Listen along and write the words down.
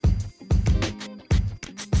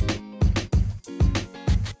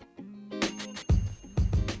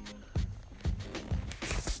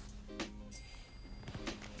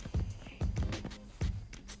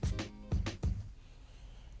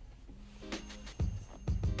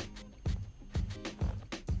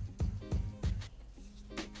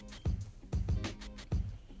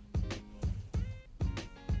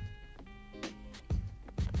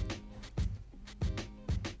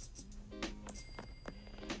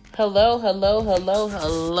Hello, hello, hello,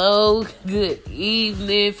 hello. Good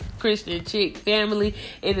evening, Christian Chick family.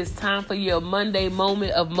 It is time for your Monday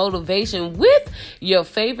moment of motivation with your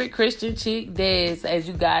favorite Christian Chick, Des. As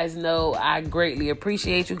you guys know, I greatly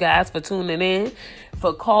appreciate you guys for tuning in,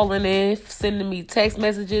 for calling in, sending me text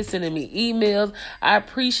messages, sending me emails. I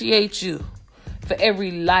appreciate you for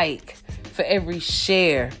every like, for every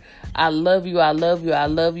share. I love you. I love you. I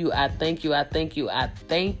love you. I thank you. I thank you. I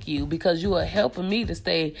thank you because you are helping me to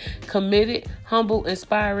stay committed, humble,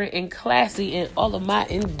 inspiring, and classy in all of my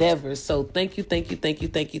endeavors. So thank you. Thank you. Thank you.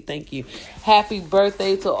 Thank you. Thank you. Happy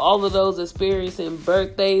birthday to all of those experiencing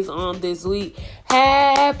birthdays on this week.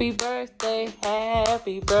 Happy birthday.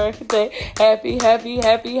 Happy birthday. Happy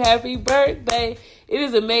birthday. It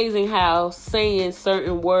is amazing how saying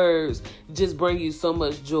certain words just bring you so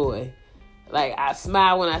much joy. Like, I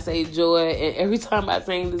smile when I say joy, and every time I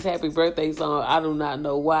sing this happy birthday song, I do not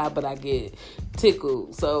know why, but I get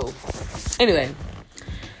tickled. So, anyway,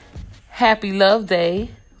 happy love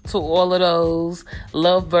day to all of those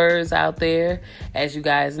lovebirds out there. As you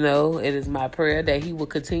guys know, it is my prayer that he will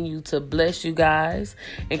continue to bless you guys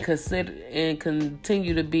and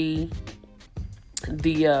continue to be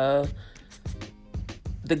the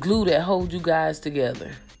glue that holds you guys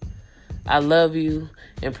together. I love you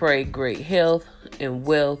and pray great health and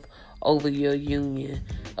wealth over your union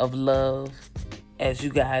of love as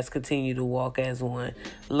you guys continue to walk as one.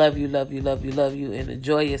 Love you, love you, love you, love you, and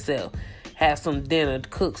enjoy yourself. Have some dinner,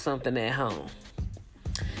 cook something at home.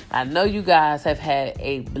 I know you guys have had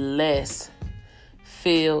a blessed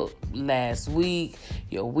filled last week.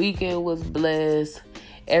 Your weekend was blessed.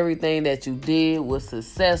 Everything that you did was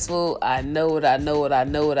successful. I know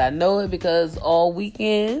it because all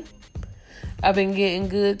weekend I've been getting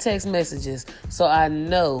good text messages, so I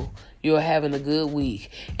know you're having a good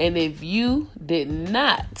week. And if you did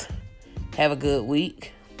not have a good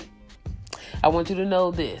week, I want you to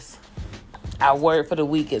know this. Our word for the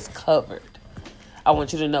week is covered. I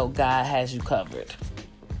want you to know God has you covered.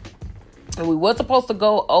 And we were supposed to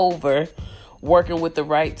go over working with the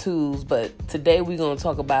right tools, but today we're going to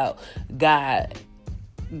talk about God.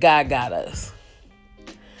 God got us.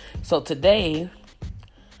 So today,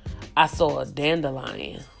 I saw a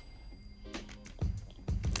dandelion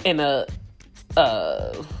in I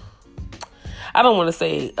don't want to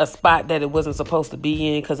say a spot that it wasn't supposed to be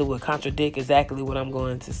in because it would contradict exactly what I'm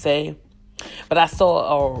going to say. But I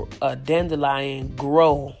saw a dandelion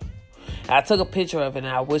grow. I took a picture of it, and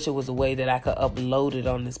I wish it was a way that I could upload it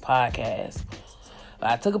on this podcast.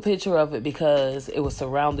 But I took a picture of it because it was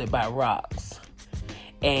surrounded by rocks.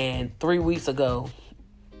 And 3 weeks ago,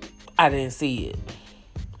 I didn't see it.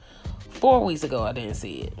 4 weeks ago, I didn't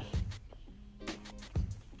see it.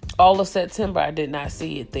 All of September, I did not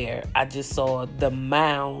see it there. I just saw the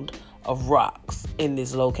mound of rocks in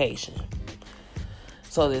this location.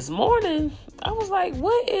 So this morning, I was like,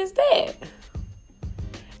 what is that?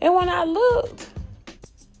 And when I looked,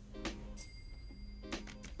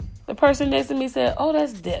 the person next to me said, oh,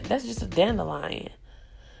 that's just a dandelion.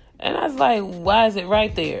 And I was like, why is it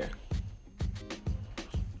right there?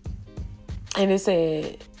 And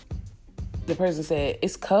the person said,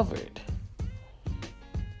 it's covered.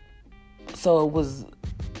 So it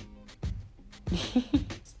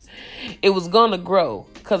was going to grow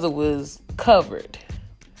because it was covered.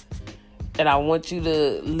 And I want you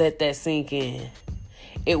to let that sink in.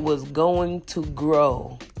 It was going to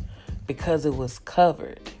grow because it was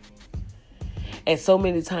covered. And so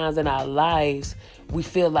many times in our lives, we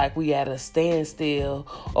feel like we at a standstill,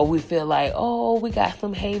 or we feel like, oh, we got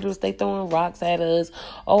some haters, they throwing rocks at us.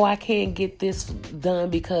 Oh, I can't get this done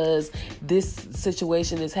because this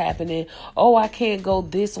situation is happening. Oh, I can't go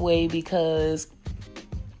this way because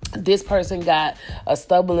this person got a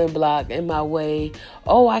stumbling block in my way.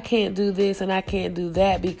 Oh, I can't do this and I can't do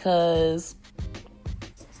that because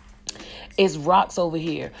it's rocks over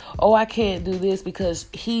here. Oh, I can't do this because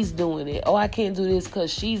he's doing it. Oh, I can't do this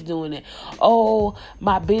because she's doing it. Oh,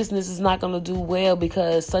 my business is not going to do well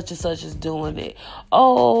because such and such is doing it.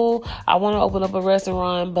 Oh, I want to open up a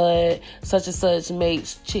restaurant, but such and such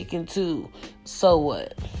makes chicken too. So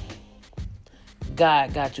what?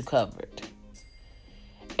 God got you covered.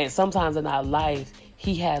 And sometimes in our life,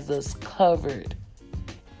 he has us covered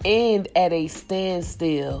and at a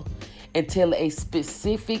standstill until a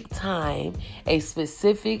specific time, a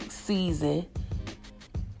specific season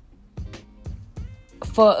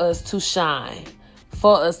for us to shine,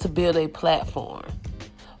 for us to build a platform,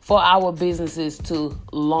 for our businesses to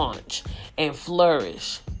launch and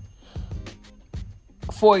flourish,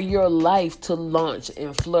 for your life to launch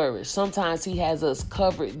and flourish. Sometimes he has us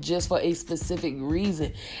covered just for a specific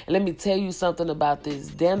reason. And let me tell you something about this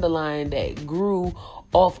dandelion that grew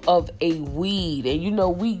off of a weed. And you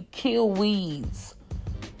know, we kill weeds.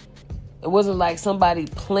 It wasn't like somebody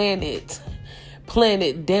planted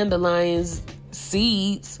dandelions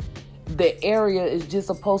seeds. The area is just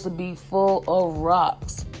supposed to be full of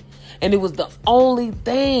rocks. And it was the only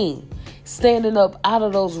thing standing up out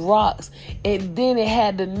of those rocks. And then it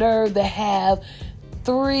had the nerve to have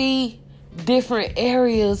 3 different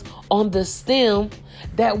areas on the stem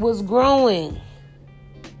that was growing.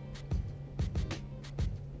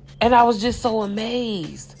 And I was just so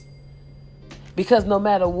amazed. Because no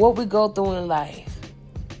matter what we go through in life,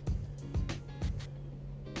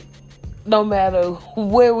 no matter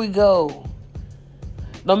where we go,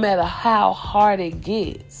 no matter how hard it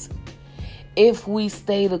gets, if we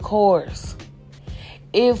stay the course,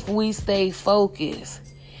 if we stay focused,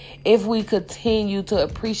 if we continue to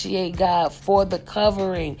appreciate God for the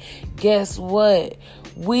covering, guess what?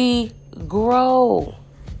 We grow.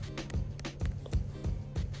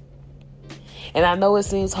 And I know it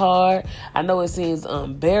seems hard. I know it seems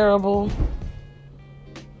unbearable.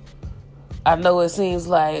 I know it seems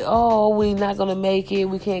like, oh, we're not going to make it.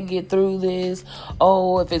 We can't get through this.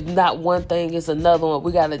 Oh, if it's not one thing, it's another one.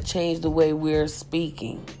 We got to change the way we're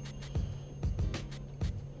speaking.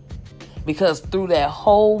 Because through that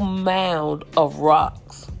whole mound of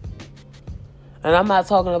rocks, and I'm not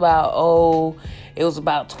talking about, oh, it was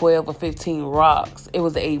about 12 or 15 rocks. It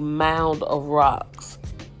was a mound of rocks.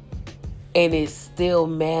 And it still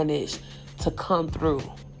managed to come through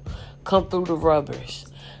the rubbish.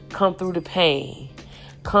 Come through the pain,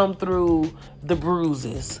 come through the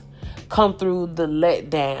bruises, come through the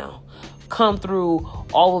letdown, come through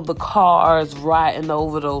all of the cars riding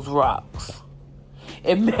over those rocks.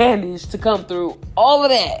 It managed to come through all of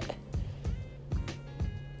that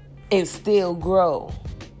and still grow.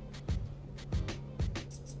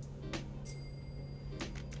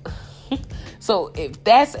 So if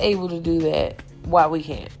that's able to do that, why we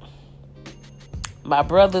can't? My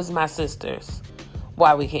brothers, my sisters.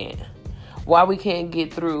 Why we can't? Why we can't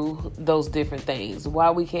get through those different things? Why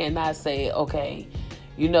we can't not say, okay,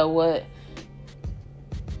 you know what?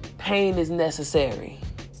 Pain is necessary.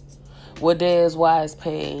 Why is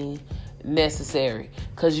pain necessary?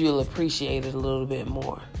 Because you'll appreciate it a little bit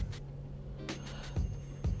more.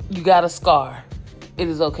 You got a scar. It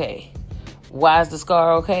is okay. Why is the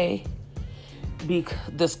scar okay?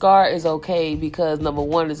 The scar is okay because, number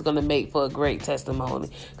one, it's going to make for a great testimony.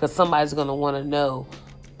 Because somebody's going to want to know,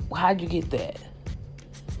 how'd you get that?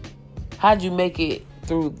 How'd you make it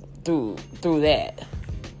through that?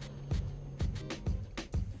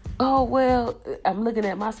 Oh, well, I'm looking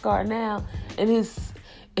at my scar now, and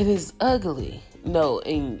it is ugly. No,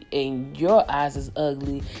 in your eyes is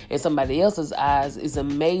ugly, and somebody else's eyes is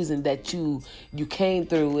amazing that you came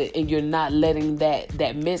through it, and you're not letting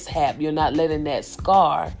that mishap, you're not letting that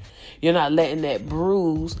scar, you're not letting that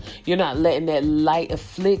bruise, you're not letting that light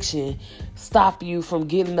affliction stop you from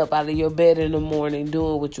getting up out of your bed in the morning,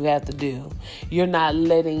 doing what you have to do. You're not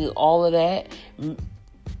letting all of that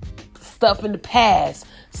stuff in the past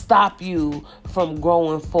stop you from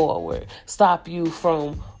growing forward, stop you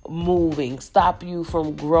from moving, stop you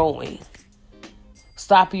from growing,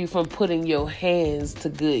 stop you from putting your hands to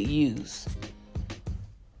good use.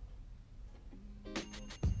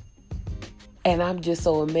 And I'm just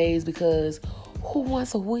so amazed because who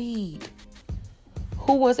wants a weed?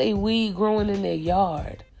 Who wants a weed growing in their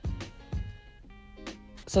yard?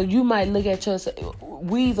 So you might look at yourself,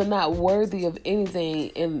 weeds are not worthy of anything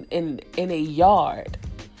in a yard,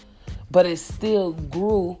 but it still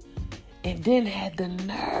grew. And then had the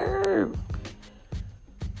nerve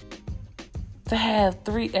to have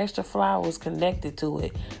 3 extra flowers connected to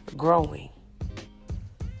it growing.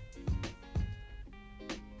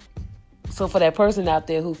 So for that person out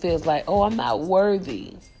there who feels like, oh, I'm not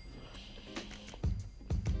worthy.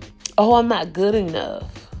 Oh, I'm not good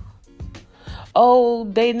enough. Oh,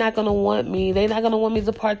 they're not going to want me. They're not going to want me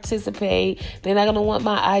to participate. They're not going to want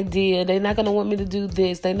my idea. They're not going to want me to do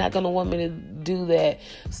this. They're not going to want me to do that.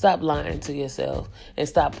 Stop lying to yourself and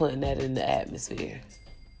stop putting that in the atmosphere.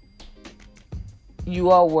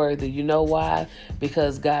 You are worthy. You know why?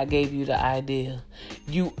 Because God gave you the idea.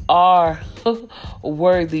 You are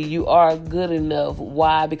worthy. You are good enough.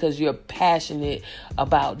 Why? Because you're passionate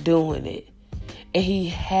about doing it. And He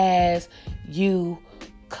has you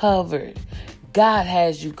covered. God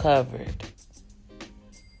has you covered.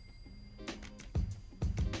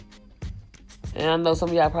 And I know some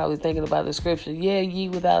of y'all probably thinking about the scripture. Yeah, ye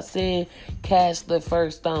without sin cast the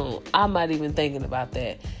first stone. I'm not even thinking about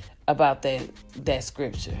that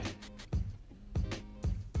scripture.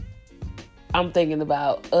 I'm thinking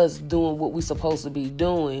about us doing what we're supposed to be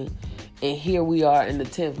doing, and here we are in the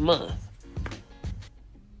 10th month.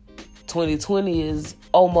 2020 is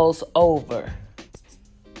almost over.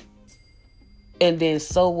 And then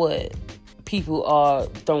so what? People are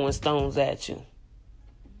throwing stones at you.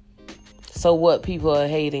 So what? People are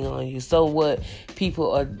hating on you. So what?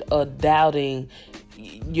 People are doubting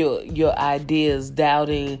your ideas,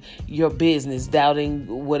 doubting your business, doubting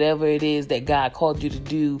whatever it is that God called you to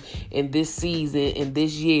do in this season, in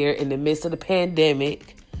this year, in the midst of the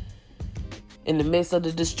pandemic, in the midst of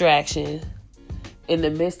the distraction, in the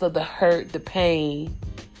midst of the hurt, the pain,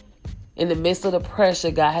 in the midst of the pressure.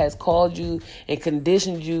 God has called you and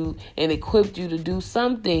conditioned you and equipped you to do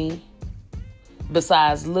something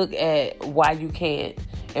besides look at why you can't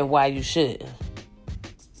and why you shouldn't.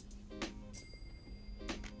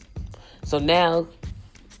 So now,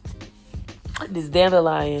 this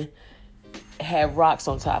dandelion had rocks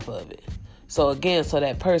on top of it. So again, so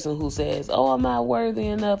that person who says, oh, I'm not worthy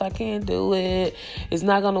enough, I can't do it, it's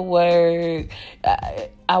not going to work,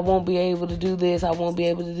 I won't be able to do this, I won't be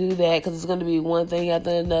able to do that, because it's going to be one thing after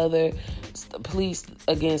another. Please,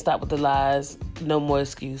 again, stop with the lies. No more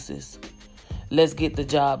excuses. Let's get the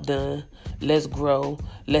job done. Let's grow.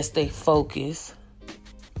 Let's stay focused.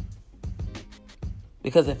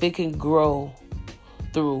 Because if it can grow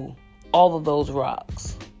through all of those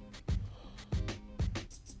rocks,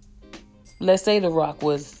 let's say the rock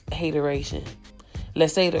was hateration.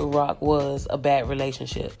 Let's say the rock was a bad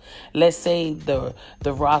relationship. Let's say the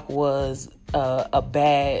rock was a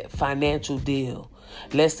bad financial deal.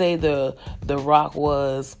 Let's say the rock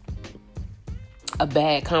was a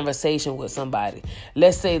bad conversation with somebody.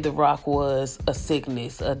 Let's say the rock was a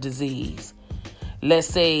sickness, a disease. Let's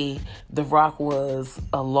say the rock was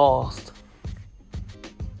a loss.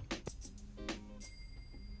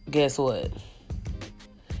 Guess what?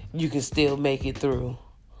 You can still make it through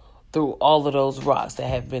all of those rocks that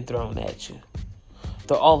have been thrown at you.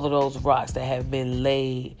 Through all of those rocks that have been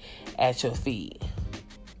laid at your feet.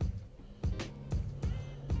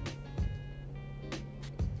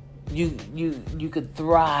 You could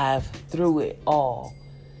thrive through it all.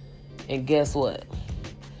 And guess what?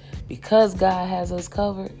 Because God has us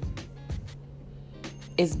covered,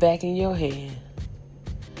 it's back in your hand.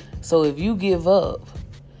 So if you give up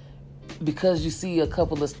because you see a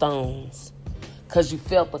couple of stones, because you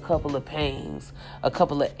felt a couple of pains, a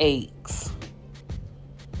couple of aches,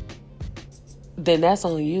 then that's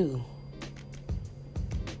on you.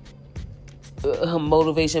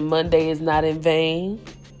 Motivation Monday is not in vain.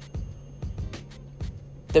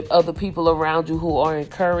 The other people around you who are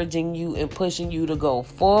encouraging you and pushing you to go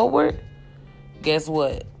forward, guess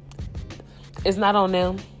what? It's not on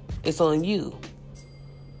them. It's on you.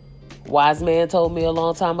 Wise man told me a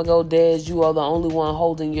long time ago, Des, you are the only one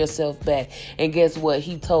holding yourself back. And guess what?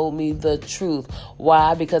 He told me the truth.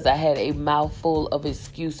 Why? Because I had a mouthful of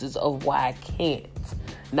excuses of why I can't.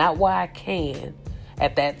 Not why I can.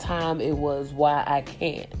 At that time, it was why I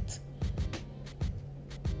can't.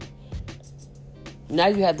 Now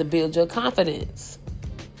you have to build your confidence.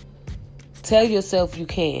 Tell yourself you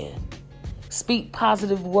can. Speak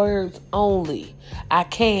positive words only. I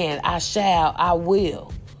can, I shall, I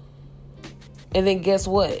will. And then guess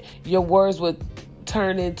what? Your words would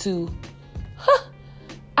turn into,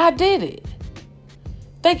 I did it.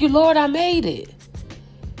 Thank you, Lord, I made it.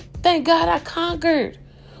 Thank God I conquered.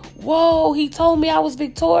 Whoa, he told me I was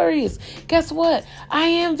victorious. Guess what? I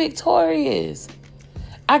am victorious.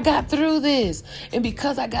 I got through this. And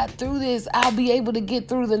because I got through this, I'll be able to get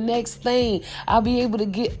through the next thing. I'll be able to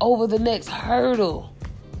get over the next hurdle.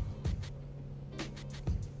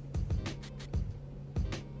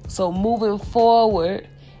 So moving forward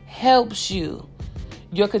helps you.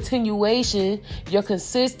 Your continuation, your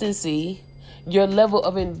consistency, your level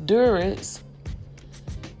of endurance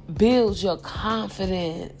builds your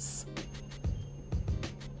confidence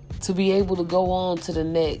to be able to go on to the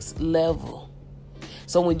next level.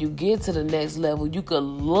 So when you get to the next level, you can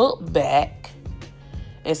look back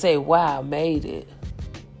and say, wow, I made it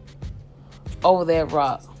over that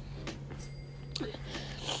rock.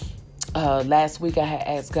 Last week I had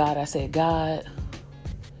asked God, I said, God,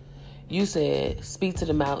 you said, speak to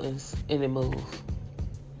the mountains and it move.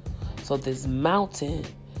 So this mountain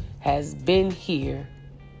has been here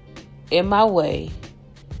in my way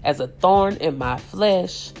as a thorn in my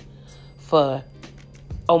flesh for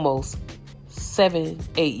almost 7-8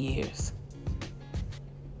 years.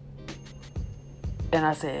 And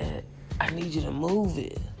I said, I need you to move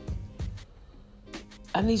it.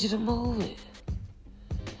 I need you to move it.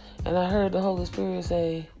 And I heard the Holy Spirit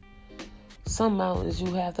say, some mountains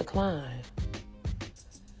you have to climb.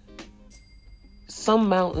 Some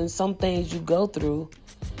mountains, some things you go through,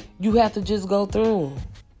 you have to just go through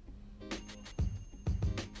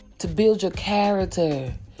to build your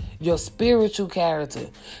character, your spiritual character,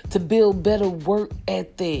 to build better work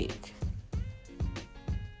ethic,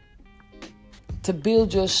 to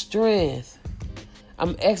build your strength.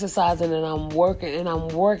 I'm exercising and I'm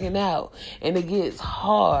working out, and it gets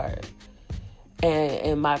hard.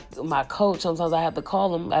 And my coach, sometimes I have to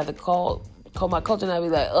call him. I have to call my coach, and I be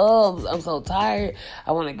like, oh, I'm so tired.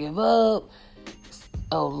 I want to give up.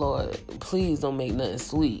 Oh, Lord, please don't make nothing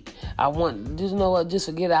sweet. Just know what? Just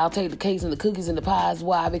forget it. I'll take the cakes and the cookies and the pies.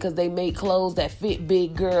 Why? Because they make clothes that fit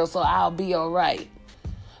big girls, so I'll be all right.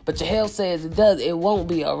 But your health says it won't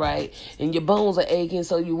be all right. And your bones are aching,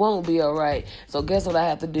 so you won't be all right. So guess what I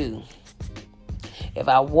have to do? If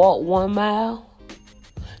I walk 1 mile,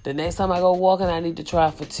 the next time I go walking, I need to try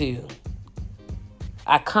for 2.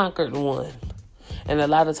 I conquered 1. And a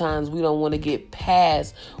lot of times we don't want to get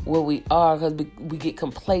past where we are because we get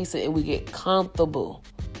complacent and we get comfortable.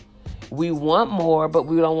 We want more, but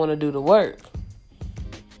we don't want to do the work.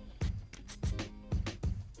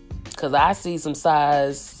 Because I see some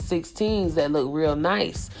size 16s that look real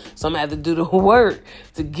nice. So I'm going to have to do the work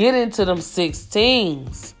to get into them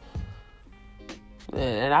 16s.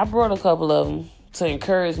 And I brought a couple of them to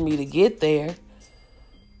encourage me to get there.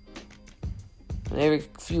 And every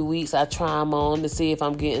few weeks I try them on to see if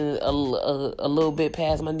I'm getting a little bit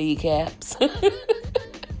past my kneecaps.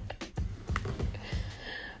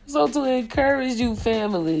 So to encourage you,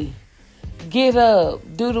 family, get up,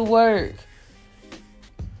 do the work.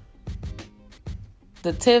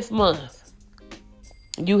 The 10th month,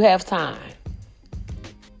 you have time.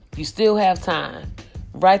 You still have time.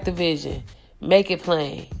 Write the vision. Make it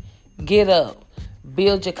plain. Get up.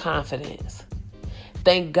 Build your confidence.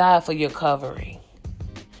 Thank God for your covering.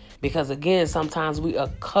 Because again, sometimes we are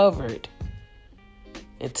covered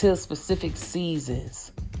until specific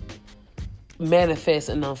seasons manifest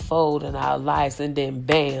and unfold in our lives, and then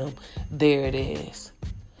bam, there it is.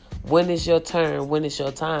 When it's your turn, when it's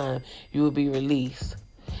your time, you will be released.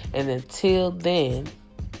 And until then,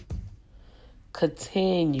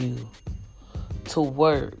 continue to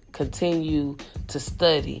work, continue to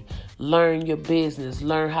study, learn your business,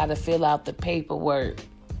 learn how to fill out the paperwork,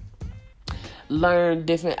 learn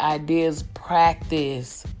different ideas,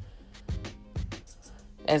 practice.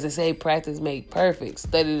 As they say, practice make perfect.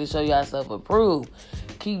 Study to show yourself approved.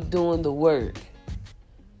 Keep doing the work.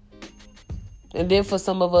 And then for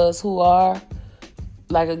some of us who are,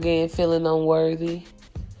 like again, feeling unworthy,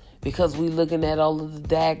 because we're looking at all of the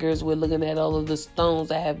daggers, we're looking at all of the stones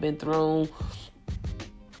that have been thrown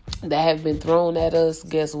at us,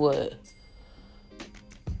 guess what?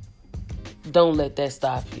 Don't let that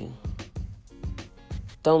stop you.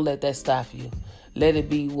 Don't let that stop you. Let it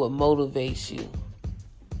be what motivates you.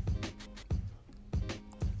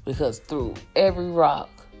 Because through every rock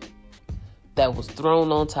that was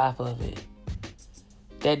thrown on top of it,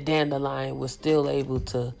 that dandelion was still able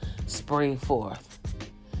to spring forth.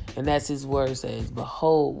 And that's his word says,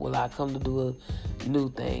 behold, will I come to do a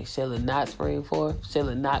new thing. Shall it not spring forth? Shall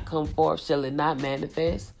it not come forth? Shall it not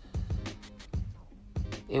manifest?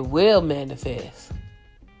 It will manifest.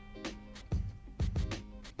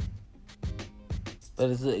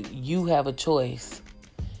 But you have a choice.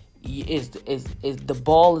 The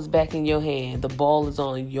ball is back in your hand. The ball is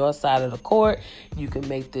on your side of the court. You can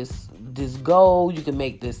make this goal. You can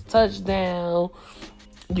make this touchdown.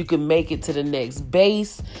 You can make it to the next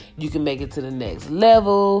base. You can make it to the next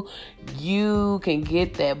level. You can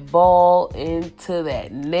get that ball into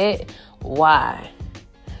that net. Why?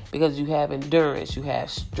 Because you have endurance, you have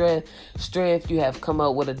strength, you have come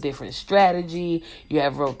up with a different strategy, you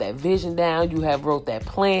have wrote that vision down, you have wrote that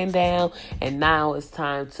plan down, and now it's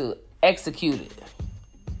time to execute it.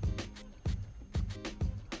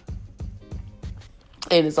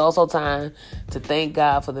 And it's also time to thank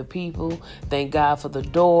God for the people, thank God for the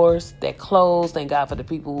doors that closed, thank God for the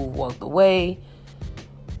people who walked away,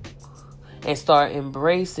 and start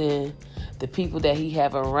embracing the people that he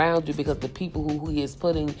have around you, because the people who he is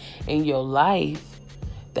putting in your life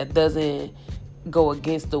that doesn't go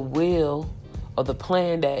against the will or the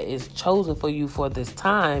plan that is chosen for you for this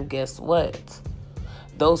time, guess what?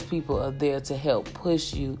 Those people are there to help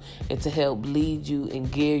push you and to help lead you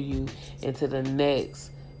and gear you into the next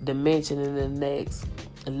dimension and the next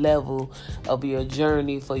level of your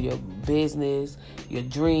journey for your business, your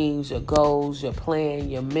dreams, your goals, your plan,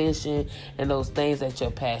 your mission, and those things that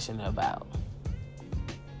you're passionate about.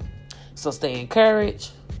 So stay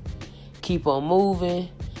encouraged, keep on moving,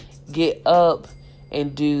 get up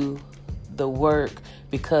and do the work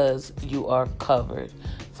because you are covered.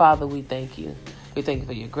 Father, we thank you. We thank you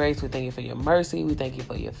for your grace. We thank you for your mercy. We thank you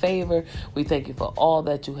for your favor. We thank you for all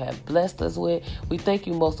that you have blessed us with. We thank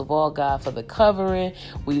you most of all, God, for the covering.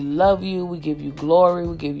 We love you. We give you glory.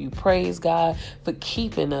 We give you praise, God, for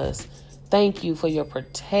keeping us. Thank you for your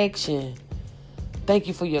protection. Thank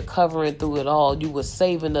you for your covering through it all. You were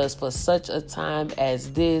saving us for such a time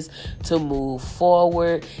as this to move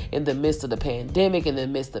forward in the midst of the pandemic, in the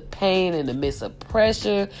midst of pain, in the midst of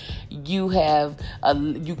pressure. You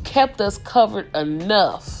kept us covered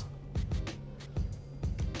enough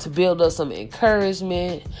to build us some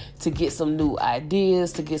encouragement, to get some new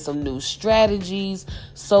ideas, to get some new strategies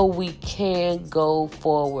so we can go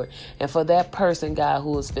forward. And for that person, God,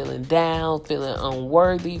 who is feeling down, feeling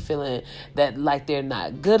unworthy, feeling that like they're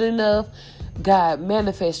not good enough, God,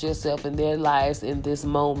 manifest yourself in their lives in this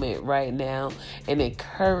moment right now and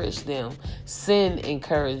encourage them. Send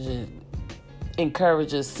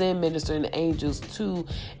encouragers, send ministering angels to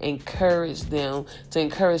encourage them, to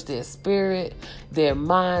encourage their spirit, their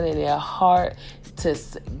mind, and their heart, to,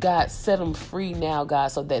 God, set them free now, God,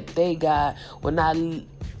 so that they, God, will not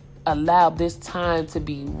allow this time to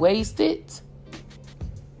be wasted,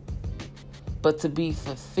 but to be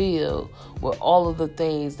fulfilled with all of the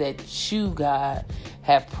things that you, God,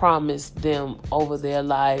 have promised them over their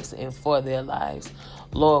lives and for their lives.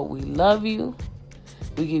 Lord, we love you.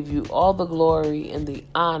 We give you all the glory and the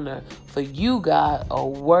honor, for you, God, are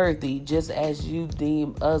worthy just as you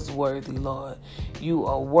deem us worthy, Lord. You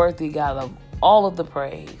are worthy, God, of all of the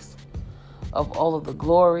praise, of all of the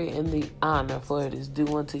glory and the honor, for it is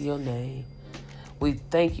due unto your name. We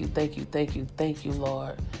thank you,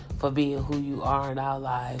 Lord, for being who you are in our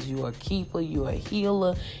lives. You are a keeper, you are a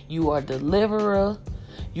healer, you are a deliverer,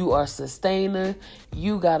 you are a sustainer,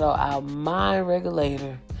 you, God, are our mind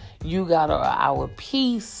regulator. You, God, are our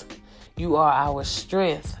peace. You are our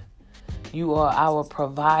strength. You are our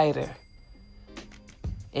provider.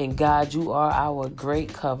 And God, you are our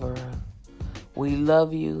great coverer. We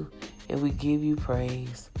love you and we give you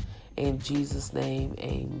praise. In Jesus' name,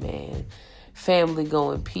 amen. Family,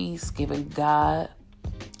 go in peace, giving God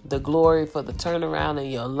the glory for the turnaround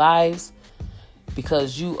in your lives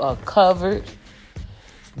because you are covered.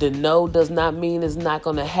 The no does not mean it's not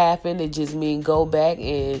going to happen. It just means go back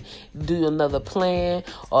and do another plan,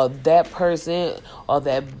 or that person or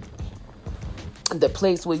the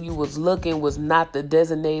place where you was looking was not the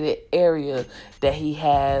designated area that he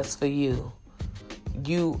has for you.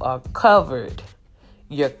 You are covered.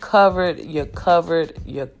 You're covered. You're covered.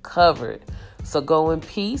 You're covered. So go in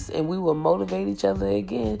peace, and we will motivate each other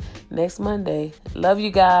again next Monday. Love you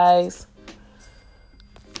guys.